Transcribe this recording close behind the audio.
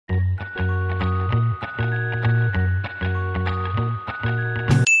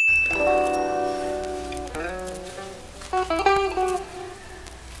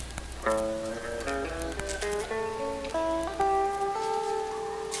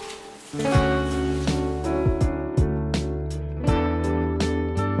Hi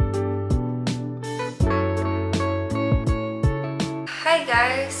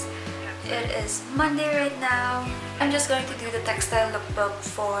guys! It is Monday right now. I'm just going to do the textile lookbook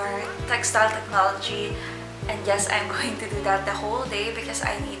for textile technology, and yes, I'm going to do that the whole day because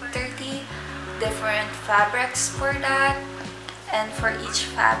I need 30 different fabrics for that, and for each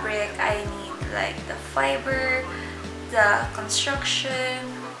fabric I need like the fiber, the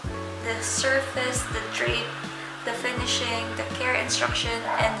construction, the surface, the drape, the finishing, the care instruction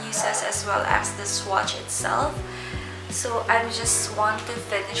and uses, as well as the swatch itself. So I just want to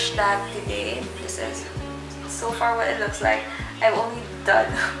finish that today. This is so far what it looks like. I've only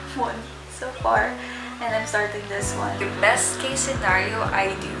done one so far and I'm starting this one. The best case scenario,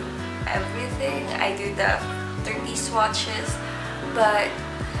 I do everything. I do the 30 swatches, but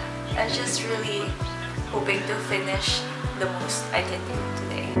I'm just really hoping to finish the most I can do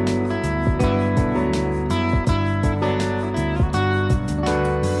today.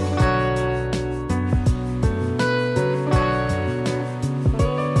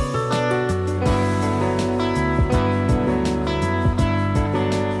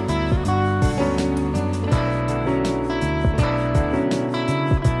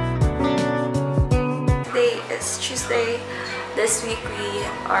 Tuesday. This week we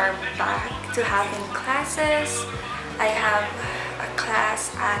are back to having classes. I have a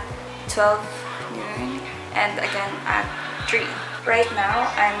class at 12 noon and again at 3. Right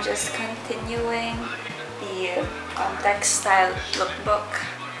now I'm just continuing the textile lookbook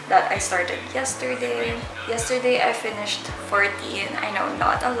that I started yesterday. Yesterday I finished 14. I know,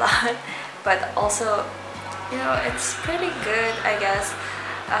 not a lot, but also, you know, it's pretty good, I guess.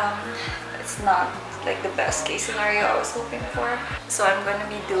 It's not like the best case scenario I was hoping for. So I'm gonna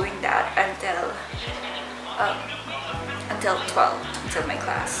be doing that until 12, until my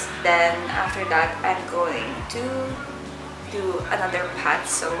class. Then after that, I'm going to do another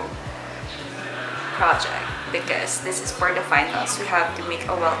patso project because this is for the finals. We have to make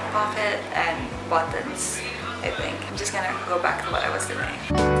a welt pocket and buttons, I think. I'm just gonna go back to what I was doing.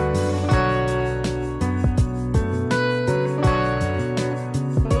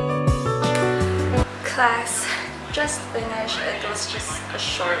 Class just finished. It was just a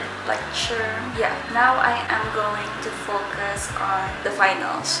short lecture. Yeah, now I am going to focus on the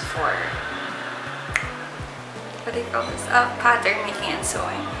finals for, what do you call this? Pattern making and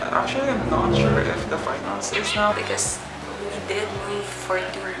sewing. Actually, I'm not sure if the finals is now because we did move for 2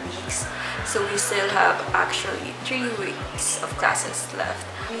 weeks. So we still have actually 3 weeks of classes left.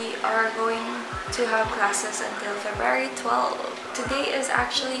 We are going to have classes until February 12th. Today is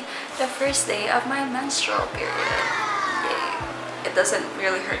actually the first day of my menstrual period. Yay! It doesn't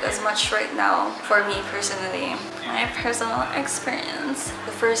really hurt as much right now for me personally. My personal experience.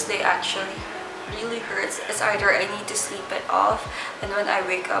 The first day actually really hurts. It's either I need to sleep it off and when I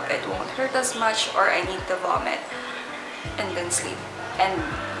wake up it won't hurt as much, or I need to vomit and then sleep. And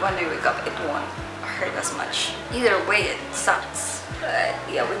when I wake up it won't hurt as much. Either way, it sucks. But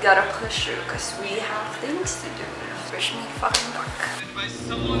yeah, we gotta push through because we have things to do. Wish me fucking luck.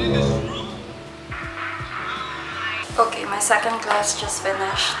 Okay, my second class just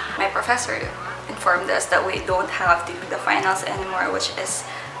finished. My professor informed us that we don't have to do the finals anymore, which is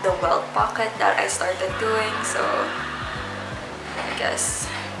the welt pocket that I started doing. So I guess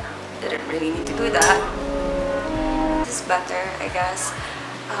didn't really need to do that. This is better, I guess.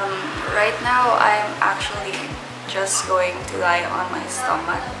 Right now I'm actually just going to lie on my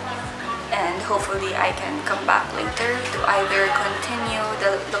stomach, and hopefully I can come back later to either continue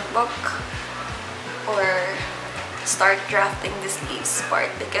the lookbook or start drafting the sleeves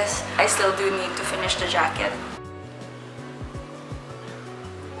part because I still do need to finish the jacket.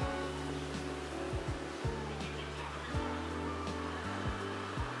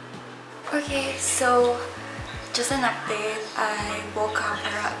 Okay, so just an update. I woke up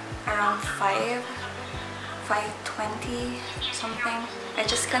around 5:20 something. I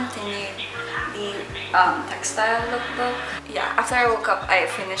just continued the textile lookbook. Yeah, after I woke up, I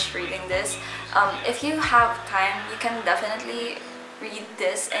finished reading this. If you have time, you can definitely read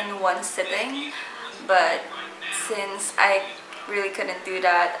this in one sitting. But since I really couldn't do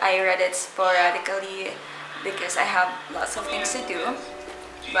that, I read it sporadically because I have lots of things to do.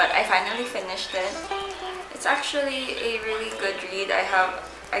 But I finally finished it. It's actually a really good read. I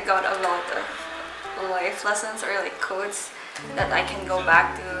got a lot of life lessons or like quotes that I can go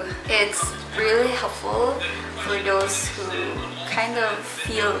back to. It's really helpful for those who kind of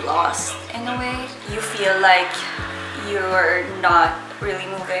feel lost in a way. You feel like you're not really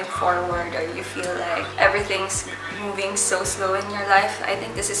moving forward, or you feel like everything's moving so slow in your life, I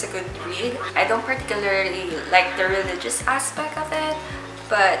think this is a good read. I don't particularly like the religious aspect of it,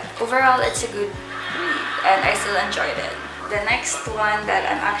 but overall it's a good read and I still enjoyed it. The next one that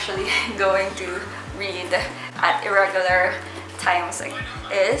I'm actually going to read at irregular times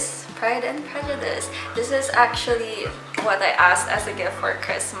is Pride and Prejudice. This is actually what I asked as a gift for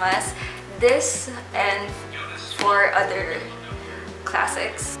Christmas. This and 4 other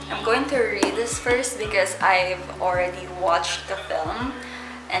classics. I'm going to read this first because I've already watched the film,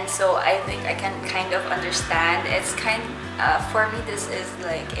 and so I think I can kind of understand. It's for me this is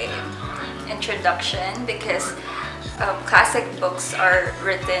like a introduction because classic books are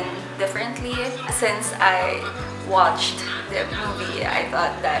written differently. Since I watched the movie, I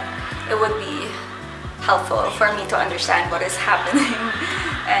thought that it would be helpful for me to understand what is happening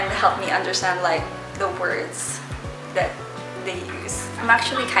and help me understand like the words that they use. I'm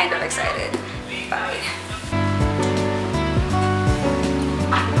actually kind of excited. Bye.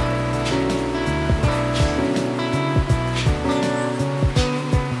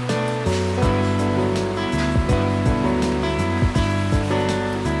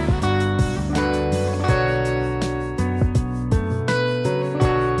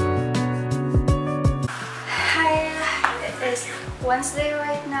 Wednesday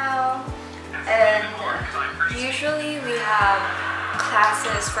right now, and usually we have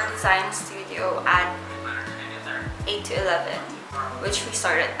classes for design studio at 8 to 11, which we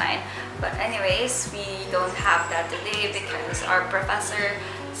start at 9. But anyways, we don't have that today because our professor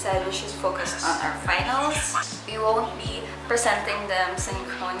said we should focus on our finals. We won't be presenting them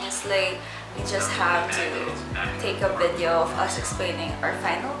synchronously. We just have to take a video of us explaining our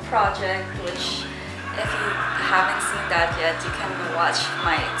final project, which if you haven't seen that yet, you can watch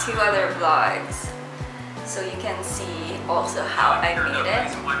my 2 other vlogs so you can see also how I made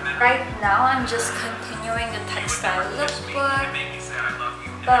it. Right now, I'm just continuing the textile lookbook,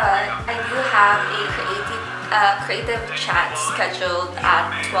 but I do have a creative chat scheduled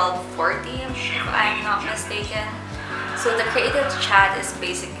at 12:40 if I'm not mistaken. So the creative chat is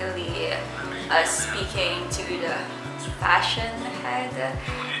basically us speaking to the fashion head,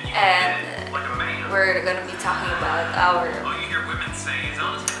 and we're going to be talking about our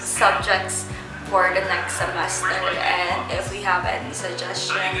subjects for the next semester, and if we have any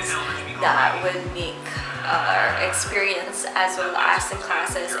suggestions that would make our experience as well as the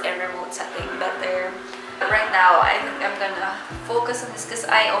classes in remote setting better. But right now, I think I'm gonna focus on this because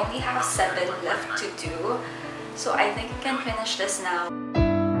I only have 7 left to do, so I think I can finish this now.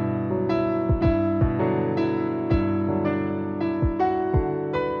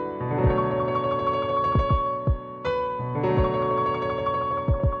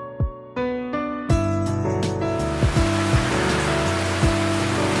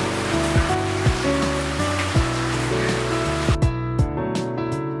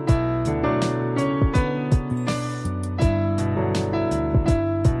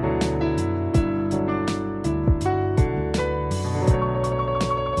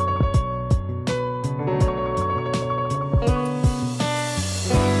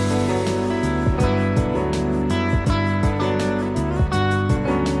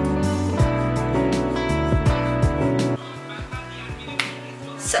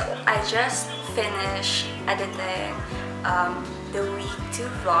 So I just finished editing the week 2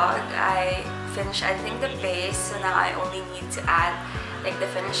 vlog. I finished editing the base, so now I only need to add like the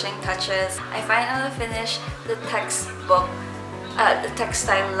finishing touches. I finally finished the textbook, the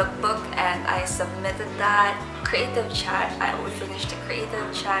textile lookbook, and I submitted that. Creative chat, I will finish the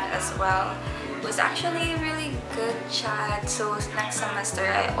creative chat as well. It was actually a really good chat. So next semester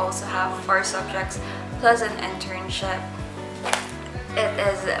I also have 4 subjects plus an internship. It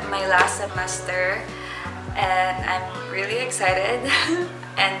is my last semester and I'm really excited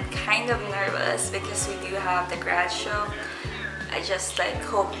and kind of nervous because we do have the grad show. I just like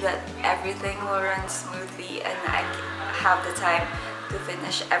hope that everything will run smoothly and I have the time to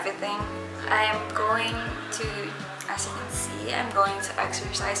finish everything. I'm going to, as you can see, I'm going to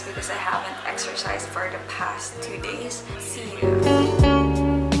exercise because I haven't exercised for the past 2 days. See you.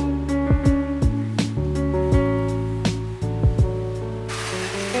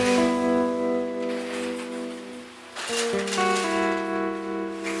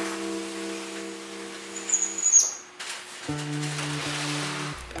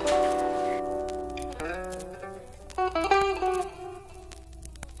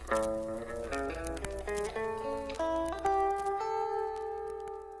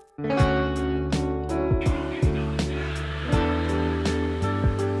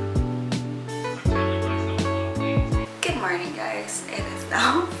 Good morning guys, it is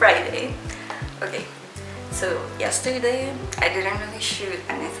yesterday. I didn't really shoot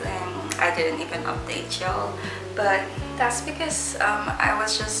anything. I didn't even update y'all, but that's because I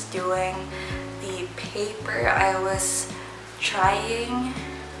was just doing the paper. I was trying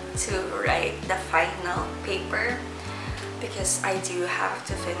to write the final paper because I do have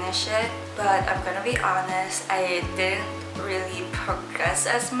to finish it, but I'm gonna be honest, I didn't really progress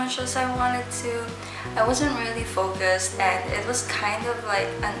as much as I wanted to. I wasn't really focused and it was kind of like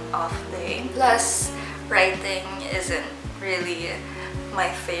an off day. Plus, writing isn't really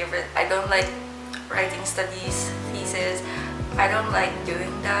my favorite. I don't like writing studies, thesis. I don't like doing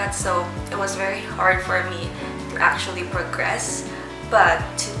that, so it was very hard for me to actually progress. But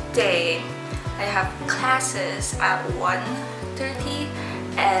today, I have classes at 1:30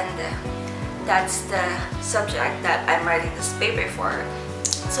 and that's the subject that I'm writing this paper for.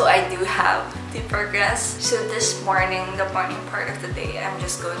 So I do have to progress. So this morning, the morning part of the day, I'm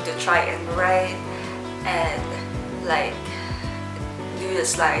just going to try and write and like do the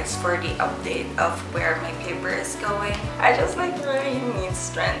slides for the update of where my paper is going. I just like really need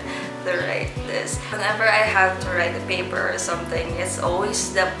strength to write this. Whenever I have to write a paper or something, it's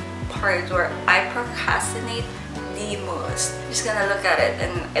always the part where I procrastinate the most. I'm just gonna look at it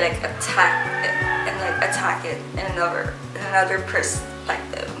and like attack it in another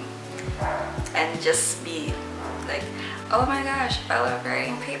perspective and just be like, oh my gosh, I love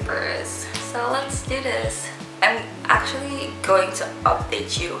writing papers, so let's do this. I'm actually going to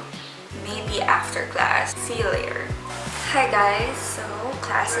update you maybe after class. See you later. Hi guys, so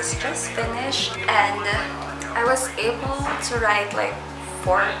class is just finished and I was able to write like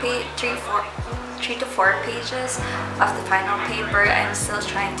 3 to 4 pages of the final paper. I'm still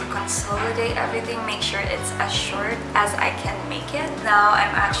trying to consolidate everything, make sure it's as short as I can make it. Now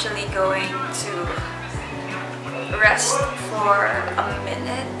I'm actually going to rest for a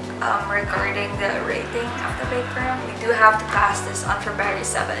minute regarding the rating of the paper. We do have to pass this on February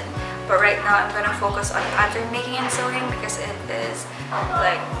 7th, but right now I'm gonna focus on pattern making and sewing because it is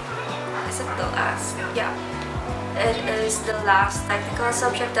like, is it the last? Yeah. It is the last technical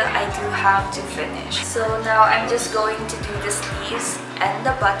subject that I do have to finish. So now I'm just going to do the sleeves and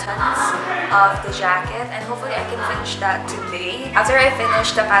the buttons of the jacket and hopefully I can finish that today. After I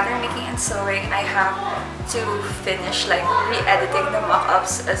finish the pattern making and sewing, I have to finish like re-editing the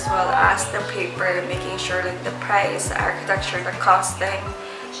mock-ups as well as the paper, making sure like the price, the architecture, the costing,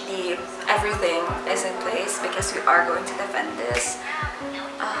 the everything is in place because we are going to defend this.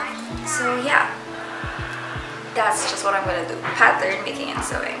 So yeah. That's just what I'm gonna do. Pattern making and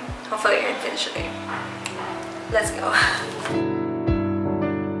sewing. Hopefully I can finish today. Let's go.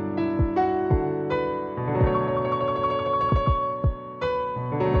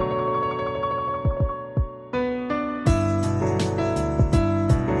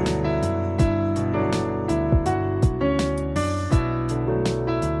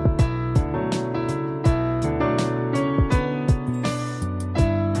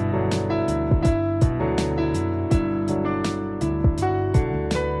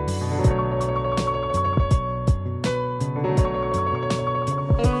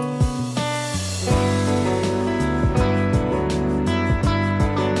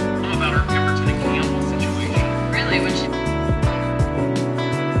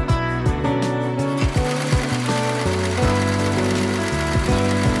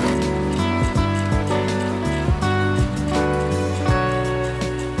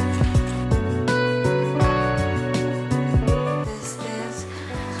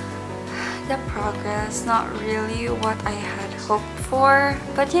 Progress, not really what I had hoped for,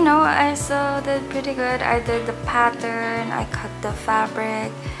 but you know, I still did pretty good. I did the pattern, I cut the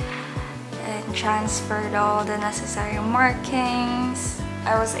fabric and transferred all the necessary markings.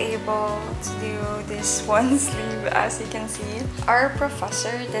 I was able to do this one sleeve. As you can see, our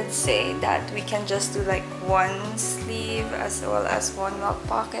professor did say that we can just do like one sleeve as well as one milk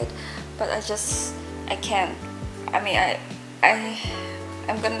pocket, but I can't. I mean,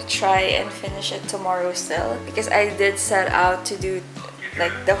 I'm gonna try and finish it tomorrow still because I did set out to do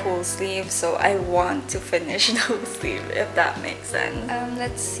like the whole sleeve, so I want to finish the whole sleeve, if that makes sense.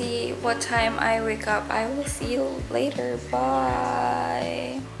 Let's see what time I wake up. I will see you later.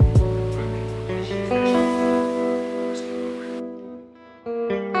 Bye.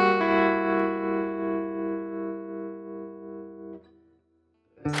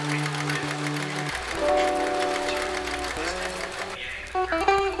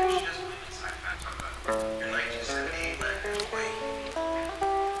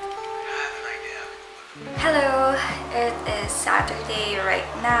 Hello, it is Saturday right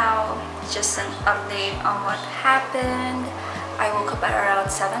now. Just an update on what happened. I woke up at around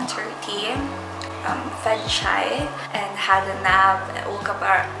 7:30 fed chai and had a nap. I woke up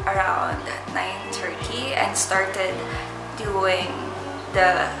around 9:30 and started doing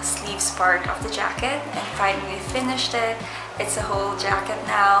the sleeves part of the jacket and finally finished it. It's a whole jacket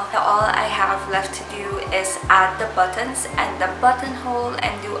now. All I have left to do is add the buttons and the buttonhole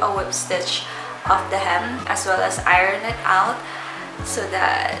and do a whip stitch of the hem, as well as iron it out so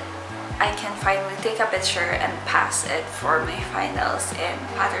that I can finally take a picture and pass it for my finals in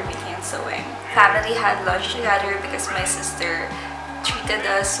pattern making and sewing. Family had lunch together because my sister treated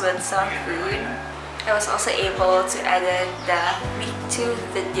us with some food. I was also able to edit the week 2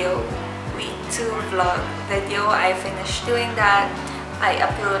 video, week 2 vlog video. I finished doing that. I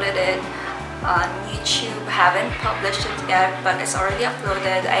uploaded it on YouTube. Haven't published it yet, but it's already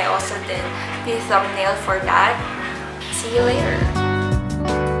uploaded. I also did the thumbnail for that. See you later.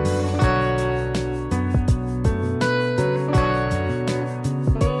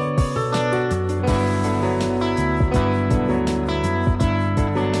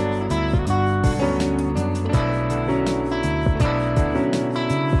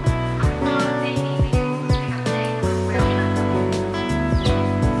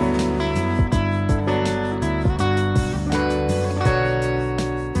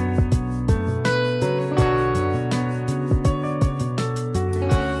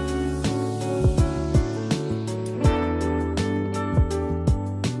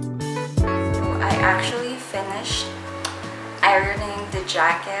 Actually finished ironing the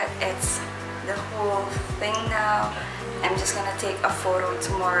jacket. It's the whole thing now. I'm just gonna take a photo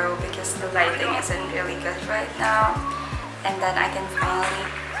tomorrow because the lighting isn't really good right now, and then I can finally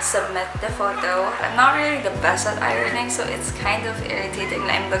submit the photo. I'm not really the best at ironing, so it's kind of irritating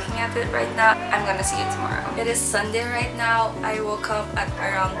that I'm looking at it right now. I'm gonna see you tomorrow. It is Sunday right now. I woke up at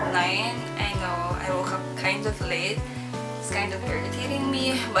around 9. I know I woke up kind of late. It's kind of irritating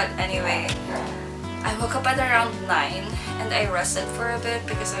me, but anyway, I woke up at around 9 and I rested for a bit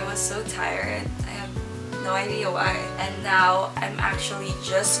because I was so tired. I have no idea why. And now I'm actually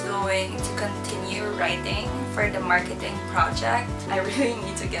just going to continue writing for the marketing project. I really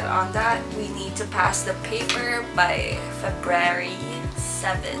need to get on that. We need to pass the paper by February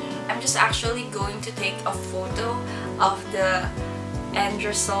 7. I'm just actually going to take a photo of the end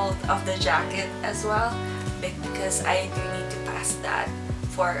result of the jacket as well, because I do need to pass that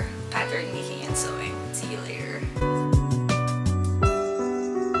for pattern making and sewing. See you later.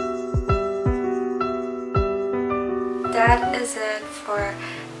 That is it for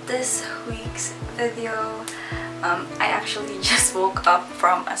this week's video. I actually just woke up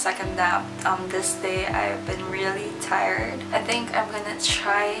from a second nap. This day I've been really tired. I think I'm gonna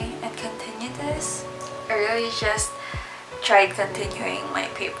try and continue this. I really just tried continuing my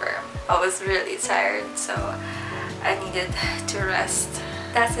paper. I was really tired, so I needed to rest.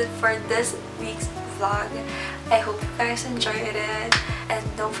 That's it for this week's vlog. I hope you guys enjoyed it, and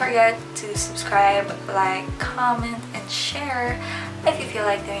don't forget to subscribe, like, comment, and share if you feel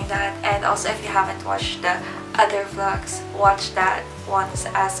like doing that. And also, if you haven't watched the other vlogs, watch that ones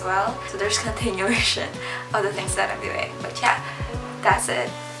as well, so there's continuation of the things that I'm doing. But yeah, that's it.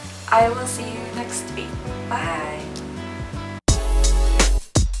 I will see you next week. Bye.